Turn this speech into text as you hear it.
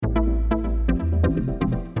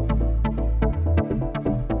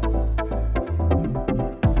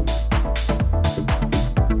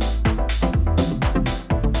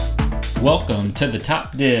Welcome to the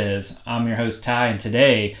Top Diz. I'm your host Ty, and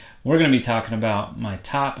today we're going to be talking about my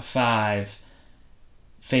top 5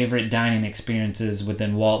 favorite dining experiences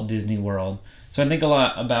within Walt Disney World. So I think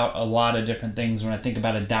about a lot of different things when I think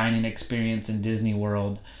about a dining experience in Disney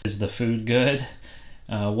World. Is the food good?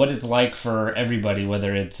 What it's like for everybody,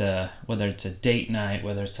 whether it's a date night,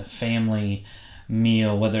 whether it's a family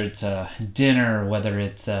meal, whether it's a dinner, whether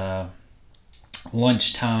it's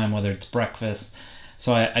lunchtime, whether it's breakfast.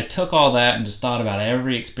 So I took all that and just thought about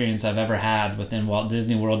every experience I've ever had within Walt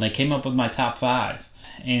Disney World, and I came up with my top 5.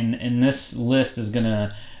 And this list is going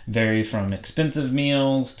to vary from expensive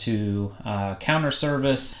meals to counter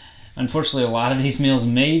service. Unfortunately, a lot of these meals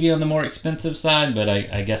may be on the more expensive side, but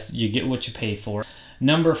I guess you get what you pay for.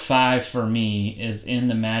 Number 5 for me is in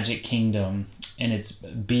the Magic Kingdom, and it's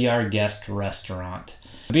Be Our Guest Restaurant.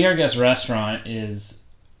 Be Our Guest Restaurant is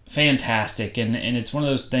fantastic, and it's one of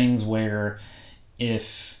those things where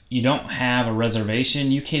if you don't have a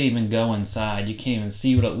reservation, you can't even go inside. You can't even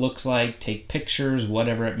see what it looks like, take pictures,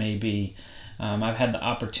 whatever it may be. I've had the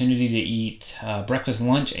opportunity to eat breakfast,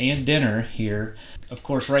 lunch, and dinner here. Of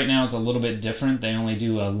course, right now it's a little bit different. They only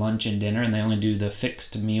do a lunch and dinner, and they only do the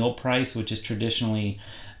fixed meal price, which is traditionally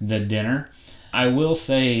the dinner. I will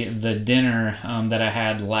say the dinner that I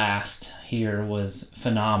had last here was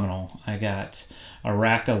phenomenal. I got a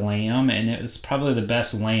rack of lamb, and it was probably the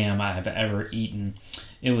best lamb I have ever eaten.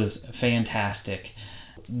 It was fantastic.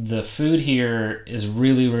 The food here is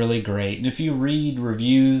really, really great. And if you read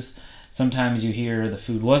reviews, sometimes you hear the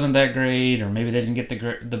food wasn't that great, or maybe they didn't get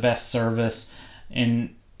the best service.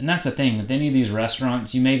 And that's the thing. With any of these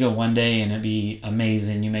restaurants, you may go one day and it'd be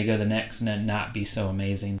amazing. You may go the next and it not be so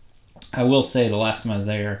amazing. I will say the last time I was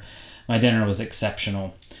there, my dinner was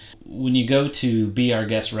exceptional. When you go to Be Our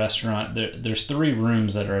Guest Restaurant, there's 3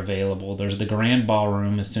 rooms that are available. There's the Grand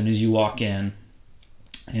Ballroom as soon as you walk in,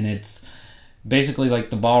 and it's basically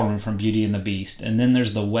like the ballroom from Beauty and the Beast. And then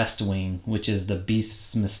there's the West Wing, which is the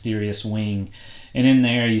Beast's mysterious wing. And in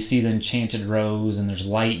there you see the Enchanted Rose, and there's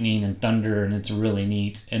lightning and thunder, and it's really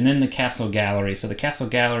neat. And then the Castle Gallery. So the Castle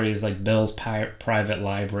Gallery is like Belle's private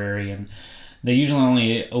library, and they usually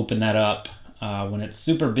only open that up when it's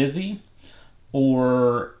super busy.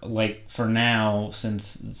 Or like for now,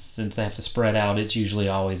 since they have to spread out, it's usually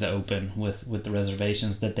always open with the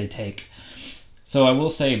reservations that they take. So I will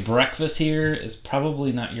say breakfast here is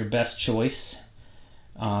probably not your best choice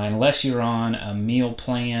unless you're on a meal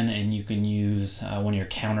plan and you can use one of your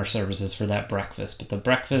counter services for that breakfast. But the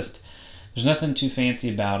breakfast, there's nothing too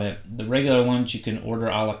fancy about it. The regular lunch you can order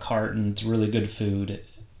a la carte, and it's really good food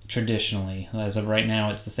traditionally. As of right now,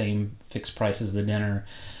 it's the same fixed price as the dinner.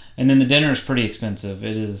 And then the dinner is pretty expensive.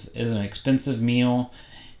 It is an expensive meal,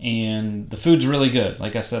 and the food's really good.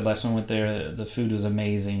 Like I said, last time I went there, the food was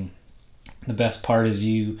amazing. The best part is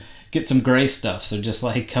you get some gray stuff. So just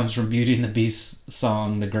like comes from Beauty and the Beast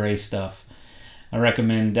song, the gray stuff. I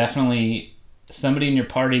recommend definitely somebody in your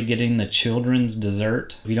party getting the children's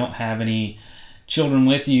dessert. If you don't have any children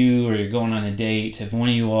with you, or you're going on a date, if one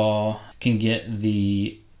of you all can get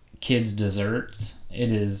the kids' desserts,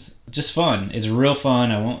 it is just fun. It's real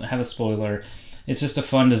fun. I won't have a spoiler. It's just a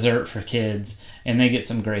fun dessert for kids, and they get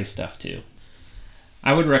some gray stuff too.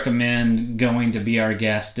 I would recommend going to Be Our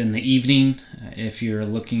Guest in the evening if you're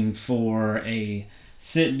looking for a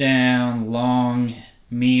sit-down, long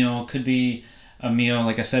meal. Could be a meal,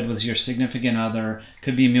 like I said, with your significant other.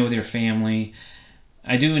 Could be a meal with your family.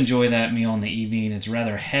 I do enjoy that meal in the evening. It's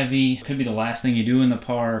rather heavy. Could be the last thing you do in the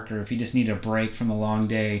park, or if you just need a break from the long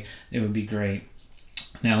day, it would be great.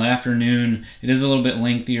 Now, the afternoon, it is a little bit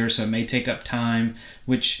lengthier, so it may take up time,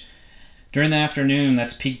 which during the afternoon,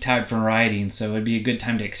 that's peak time for riding, so it'd be a good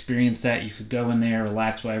time to experience that. You could go in there,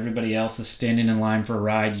 relax while everybody else is standing in line for a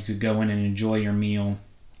ride. You could go in and enjoy your meal.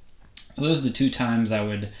 So those are the 2 times I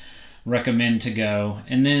would recommend to go.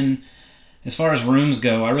 And then as far as rooms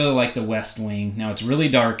go, I really like the West Wing. Now, it's really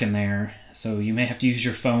dark in there, so you may have to use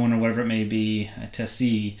your phone or whatever it may be to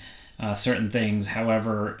see certain things.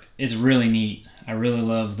 However, it's really neat. I really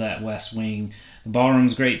love that West Wing. The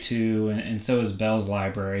ballroom's great too, and so is Belle's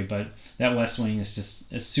library, but that West Wing is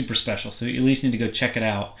super special. So you at least need to go check it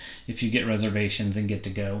out if you get reservations and get to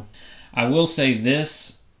go. I will say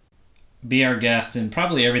this, Be Our Guest, and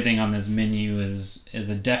probably everything on this menu is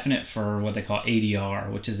a definite for what they call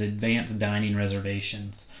ADR, which is Advanced Dining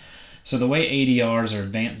Reservations. So the way ADRs, or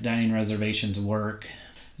Advanced Dining Reservations, work,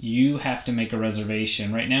 you have to make a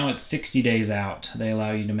reservation. Right now it's 60 days out. They allow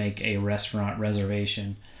you to make a restaurant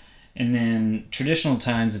reservation. And then traditional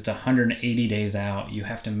times it's 180 days out. You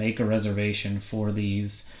have to make a reservation for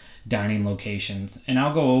these dining locations. And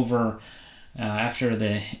I'll go over After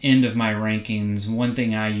the end of my rankings, one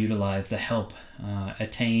thing I utilize to help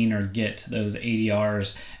attain or get those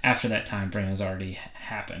ADRs after that time frame has already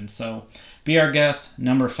happened. So be our guest,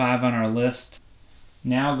 number 5 on our list.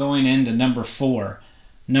 Now going into number 4.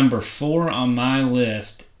 Number 4 on my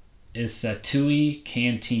list is Satui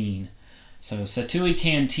Canteen. So Satui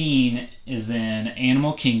Canteen is in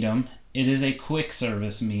Animal Kingdom. It is a quick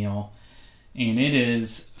service meal, and it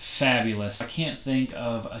is fabulous. I can't think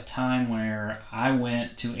of a time where I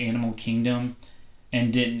went to Animal Kingdom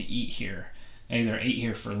and didn't eat here. I either ate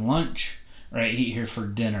here for lunch or I ate here for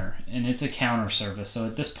dinner, and it's a counter service. So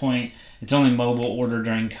at this point, it's only mobile order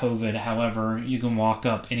during COVID. However, you can walk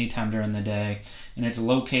up anytime during the day, and it's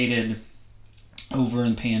located over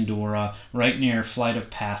in Pandora, right near Flight of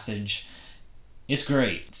Passage. It's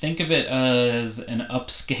great. Think of it as an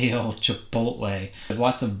upscale Chipotle. They have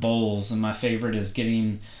lots of bowls, and my favorite is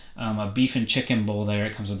getting a beef and chicken bowl there.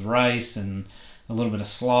 It comes with rice and a little bit of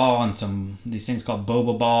slaw and some these things called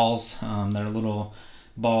boba balls. They're little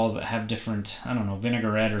balls that have different,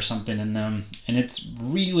 vinaigrette or something in them, and it's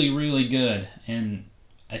really, really good, and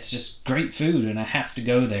it's just great food, and I have to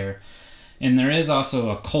go there. And there is also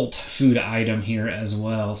a cult food item here as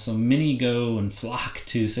well, so many go and flock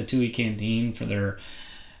to Satui Canteen for their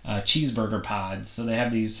cheeseburger pods. So they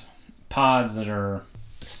have these pods that are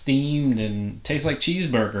steamed and taste like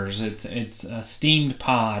cheeseburgers. It's a steamed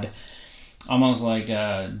pod, almost like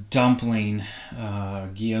a dumpling,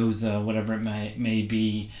 gyoza, whatever it may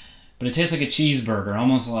be. But it tastes like a cheeseburger,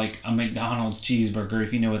 almost like a McDonald's cheeseburger,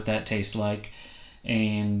 if you know what that tastes like.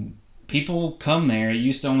 And people come there. It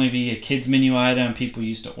used to only be a kids menu item. People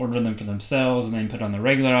used to order them for themselves and then put on the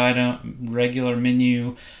regular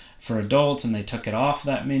menu for adults, and they took it off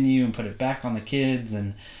that menu and put it back on the kids.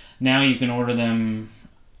 And now you can order them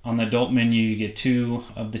on the adult menu. You get 2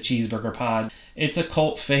 of the cheeseburger pod. It's a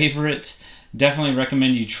cult favorite. Definitely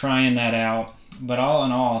recommend you trying that out. But all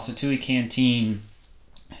in all, Satui Canteen,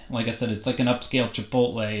 like I said, it's like an upscale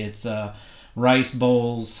Chipotle. It's rice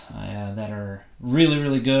bowls that are really,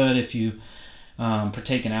 really good. If you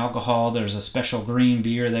partake in alcohol, there's a special green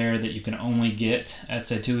beer there that you can only get at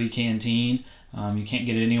Satui Canteen. You can't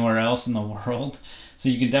get it anywhere else in the world, so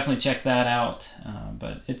you can definitely check that out.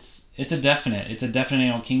 But it's a definite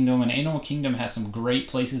Animal Kingdom, and Animal Kingdom has some great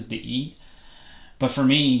places to eat. But for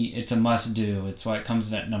me, it's a must-do. It's why it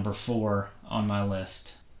comes in at number 4 on my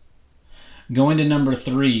list. Going to number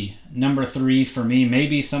 3. Number 3 for me,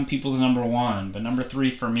 maybe some people's number 1, but number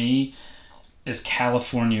 3 for me is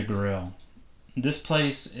California Grill. This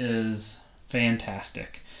place is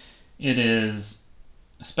fantastic. It is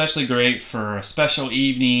especially great for a special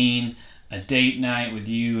evening, a date night with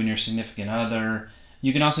you and your significant other.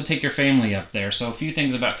 You can also take your family up there. So a few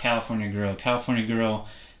things about California Grill. California Grill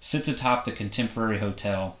sits atop the Contemporary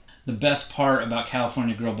Hotel. The best part about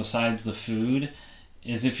California Grill, besides the food,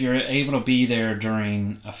 is if you're able to be there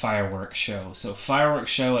during a fireworks show. So fireworks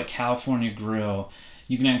show at California Grill,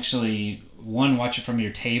 you can actually, watch it from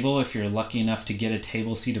your table if you're lucky enough to get a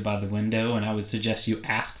table seated by the window, and I would suggest you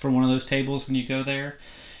ask for one of those tables when you go there.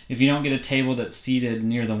 If you don't get a table that's seated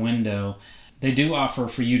near the window, they do offer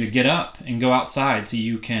for you to get up and go outside, so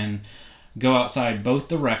you can go outside both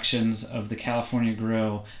directions of the California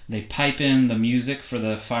Grill. They pipe in the music for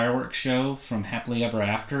the fireworks show from Happily Ever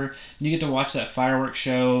After, and you get to watch that fireworks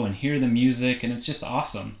show and hear the music, and it's just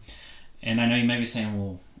awesome. And I know you may be saying,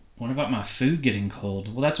 well, what about my food getting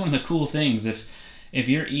cold? Well, that's one of the cool things. If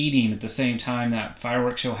you're eating at the same time that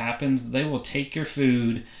fireworks show happens, they will take your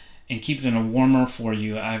food and keep it in a warmer for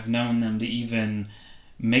you. I've known them to even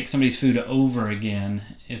make somebody's food over again,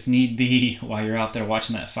 if need be, while you're out there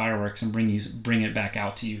watching that fireworks, and bring it back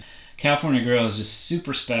out to you. California Grill is just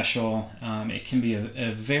super special. It can be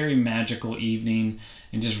a very magical evening,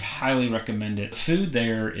 and just highly recommend it. The food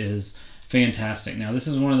there is fantastic. Now, this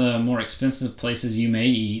is one of the more expensive places you may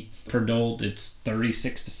eat. Per adult, it's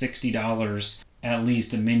 $36 to $60 at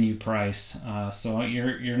least a menu price. So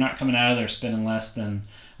you're not coming out of there spending less than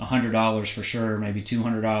 $100 for sure, maybe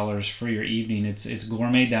 $200 for your evening. It's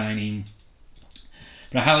gourmet dining,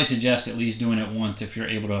 but I highly suggest at least doing it once if you're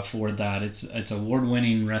able to afford that. It's an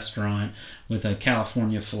award-winning restaurant with a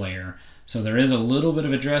California flair. So there is a little bit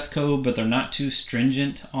of a dress code, but they're not too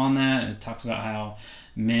stringent on that. It talks about how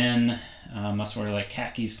men must wear like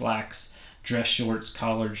khaki slacks, dress shorts,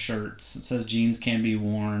 collared shirts. It says jeans can be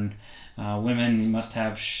worn. Women must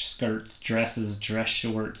have skirts, dresses, dress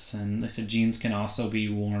shorts, and they said jeans can also be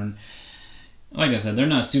worn. Like I said, they're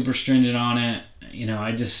not super stringent on it.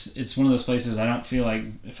 It's one of those places I don't feel like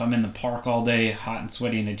if I'm in the park all day, hot and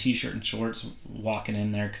sweaty in a t-shirt and shorts, walking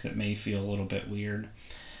in there, because it may feel a little bit weird.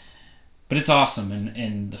 But it's awesome,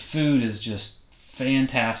 and the food is just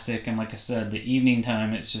fantastic. And like I said, the evening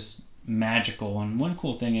time, it's just magical. And one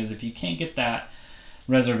cool thing is, if you can't get that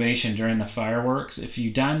reservation during the fireworks, if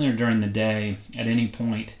you dine there during the day at any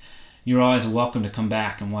point, you're always welcome to come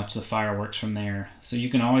back and watch the fireworks from there. So you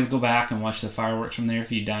can always go back and watch the fireworks from there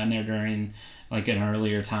if you dine there during like an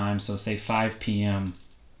earlier time. So say 5 p.m.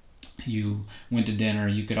 you went to dinner,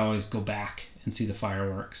 you could always go back and see the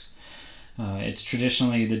fireworks. It's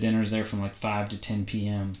traditionally the dinner's there from like 5 to 10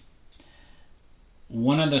 p.m.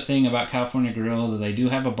 One other thing about California Grill, that they do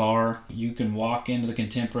have a bar. You can walk into the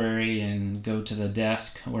Contemporary and go to the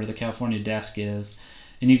desk where the California desk is,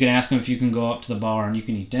 and you can ask them if you can go up to the bar, and you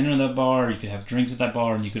can eat dinner at that bar, you could have drinks at that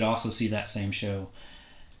bar, and you could also see that same show.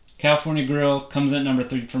 California Grill comes at number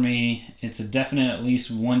 3 for me. It's a definite at least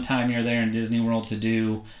one time you're there in Disney World to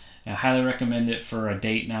do. I highly recommend it for a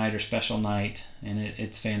date night or special night, and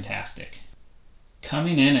it's fantastic.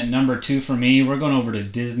 Coming in at number 2 for me, we're going over to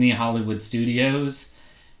Disney Hollywood Studios,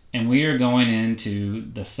 and we are going into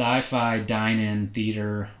the Sci-Fi Dine-In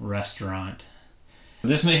Theater Restaurant.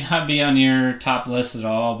 This may not be on your top list at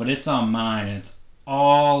all, but it's on mine. It's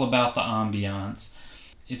all about the ambiance.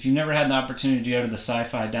 If you've never had the opportunity to go to the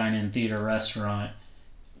Sci-Fi Dine-In Theater Restaurant,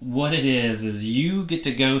 what it is you get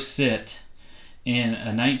to go sit in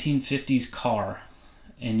a 1950s car,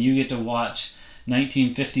 and you get to watch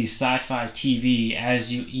 1950s sci-fi TV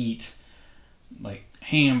as you eat like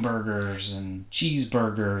hamburgers and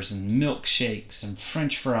cheeseburgers and milkshakes and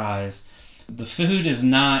french fries. The food is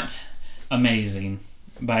not amazing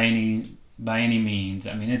by any means.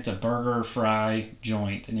 I mean, it's a burger fry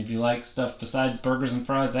joint, and if you like stuff besides burgers and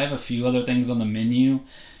fries, I have a few other things on the menu,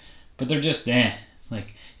 but they're just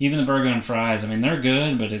like even the burger and fries, I mean, they're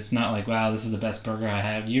good, but it's not like, wow, this is the best burger I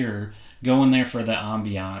have. You're going there for the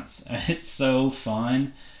ambiance. It's so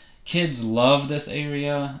fun. Kids love this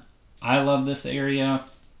area. I love this area.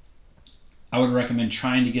 I would recommend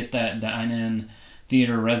trying to get that dine-in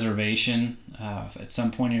theater reservation at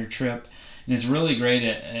some point in your trip. And it's really great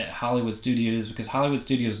at Hollywood Studios, because Hollywood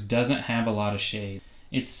Studios doesn't have a lot of shade.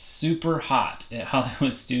 It's super hot at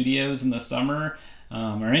Hollywood Studios in the summer,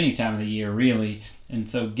 or any time of the year, really. And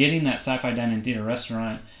so getting that Sci-Fi Dine-In Theater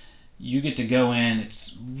Restaurant, you get to go in,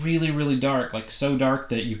 it's really, really dark, like so dark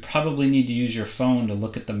that you probably need to use your phone to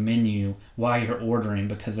look at the menu while you're ordering,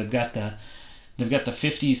 because they've got the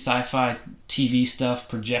 50s sci-fi TV stuff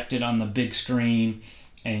projected on the big screen,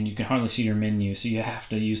 and you can hardly see your menu, so you have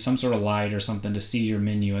to use some sort of light or something to see your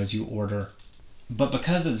menu as you order. But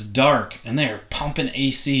because it's dark and they're pumping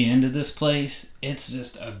AC into this place, it's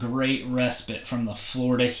just a great respite from the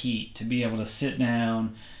Florida heat to be able to sit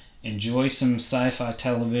down, enjoy some sci-fi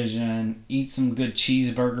television, eat some good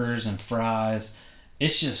cheeseburgers and fries.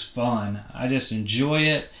 It's just fun. I just enjoy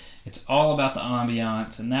it. It's all about the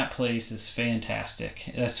ambiance, and that place is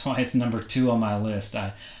fantastic. That's why it's number 2 on my list.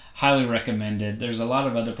 I highly recommend it. There's a lot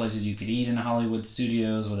of other places you could eat in Hollywood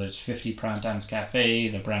Studios, whether it's 50 Primetimes Cafe,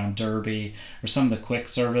 the Brown Derby, or some of the quick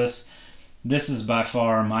service. This is by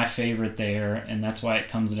far my favorite there, and that's why it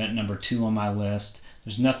comes in at number 2 on my list.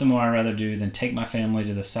 There's nothing more I'd rather do than take my family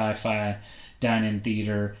to the Sci-Fi Dine-In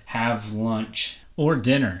Theater, have lunch, or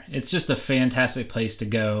dinner. It's just a fantastic place to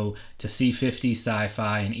go to see 50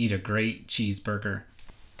 sci-fi and eat a great cheeseburger.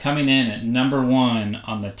 Coming in at number 1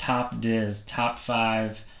 on the Top Diz Top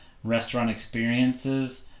 5 restaurant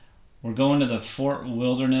experiences, we're going to the Fort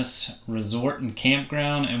Wilderness Resort and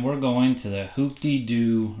Campground, and we're going to the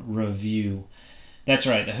Hoop-Dee-Doo Review. That's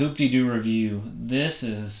right, the Hoop-Dee-Doo Review. This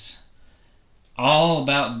is all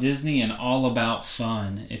about Disney and all about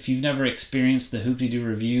fun. If you've never experienced the Hoop-Dee-Doo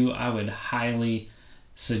Review, I would highly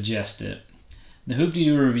suggest it. The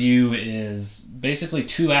Hoop-Dee-Doo Review is basically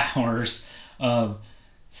 2 hours of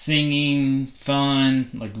singing, fun,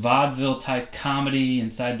 like vaudeville type comedy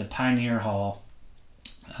inside the Pioneer Hall.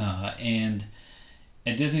 And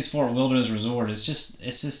at Disney's Fort Wilderness Resort, it's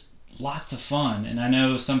just lots of fun. And I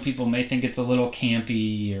know some people may think it's a little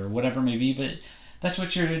campy or whatever it may be, but that's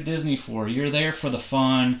what you're at Disney for. You're there for the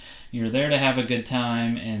fun. You're there to have a good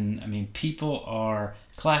time. And I mean, people are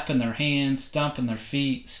clapping their hands, stomping their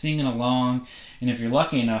feet, singing along. And if you're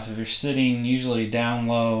lucky enough, if you're sitting usually down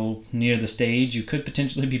low near the stage, you could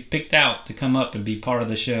potentially be picked out to come up and be part of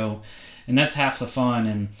the show. And that's half the fun.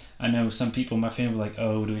 And I know some people in my family are like,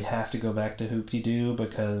 oh, do we have to go back to Hoop-Dee-Doo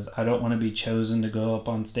because I don't want to be chosen to go up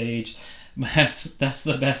on stage? But that's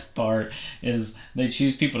the best part, is they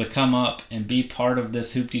choose people to come up and be part of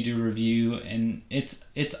this Hoop-Dee-Doo Review, and it's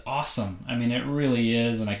awesome. I mean, it really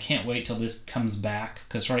is, and I can't wait till this comes back,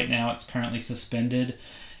 because right now it's currently suspended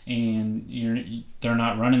and they're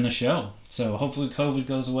not running the show. So hopefully COVID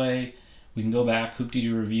goes away. we can go back.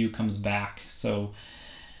 Hoop-Dee-Doo Review comes back. So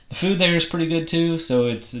the food there is pretty good too. So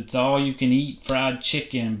it's all you can eat: fried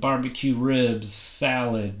chicken, barbecue ribs,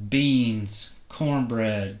 salad, beans,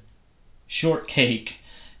 cornbread, shortcake,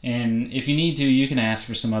 and if you need to, you can ask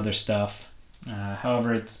for some other stuff.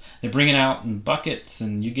 However, they bring it out in buckets,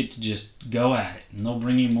 and you get to just go at it, and they'll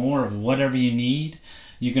bring you more of whatever you need.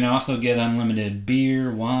 You can also get unlimited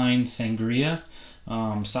beer, wine, sangria,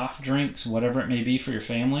 soft drinks, whatever it may be for your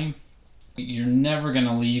family. You're never going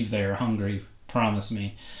to leave there hungry, promise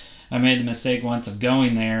me. I made the mistake once of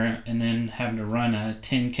going there and then having to run a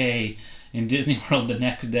 10K in Disney World the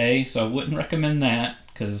next day, so I wouldn't recommend that,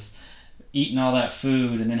 because eating all that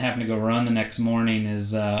food and then having to go run the next morning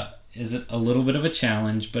is a little bit of a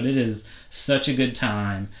challenge, but it is such a good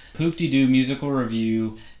time. Hoop-Dee-Doo Musical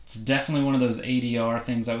Review, it's definitely one of those ADR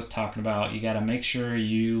things I was talking about. You got to make sure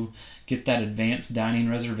you get that advanced dining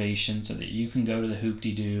reservation so that you can go to the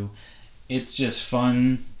Hoop-Dee-Doo. It's just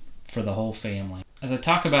fun for the whole family. As I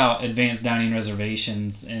talk about advanced dining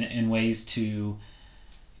reservations and ways to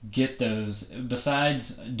get those,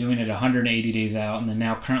 besides doing it 180 days out and then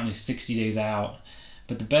now currently 60 days out,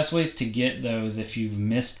 but the best ways to get those, if you've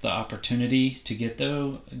missed the opportunity to get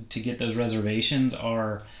those reservations,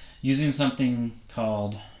 are using something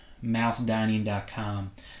called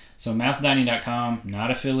mousedining.com. So mousedining.com,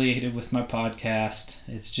 not affiliated with my podcast.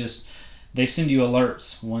 It's just they send you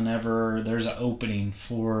alerts whenever there's an opening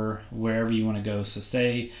for wherever you want to go. So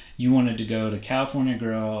say you wanted to go to California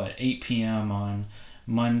Grill at 8 p.m. on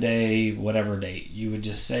Monday, whatever date. You would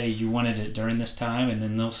just say you wanted it during this time, and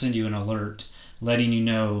then they'll send you an alert letting you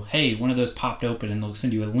know, hey, one of those popped open, and they'll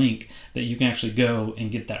send you a link that you can actually go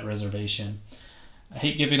and get that reservation. I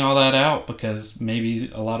hate giving all that out because maybe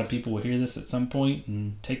a lot of people will hear this at some point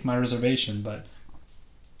and take my reservation, but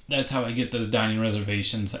that's how I get those dining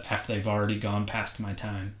reservations after they've already gone past my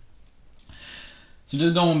time. So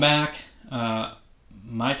just going back,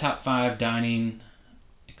 my top 5 dining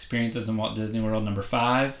experiences in Walt Disney World: number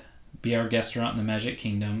 5, Be Our Guest-Restaurant in the Magic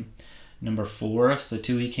Kingdom; number 4,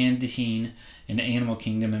 Satui Canteen in Animal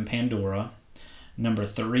Kingdom in Pandora; number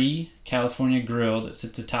 3, California Grill that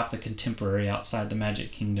sits atop the Contemporary outside the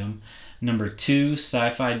Magic Kingdom; number 2,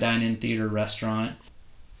 Sci-Fi Dine-In Theater Restaurant;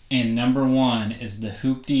 and number 1 is the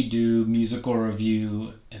Hoop-Dee-Doo Musical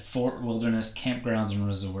Review at Fort Wilderness Campgrounds and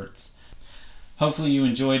Resorts. Hopefully you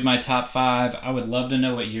enjoyed my top 5. I would love to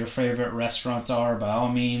know what your favorite restaurants are. By all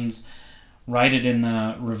means, write it in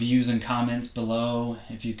the reviews and comments below.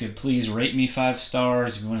 If you could please rate me 5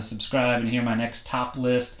 stars. If you want to subscribe and hear my next top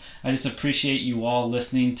list. I just appreciate you all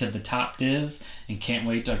listening to the Top Diz and can't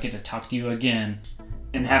wait till I get to talk to you again.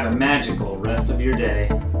 And have a magical rest of your day.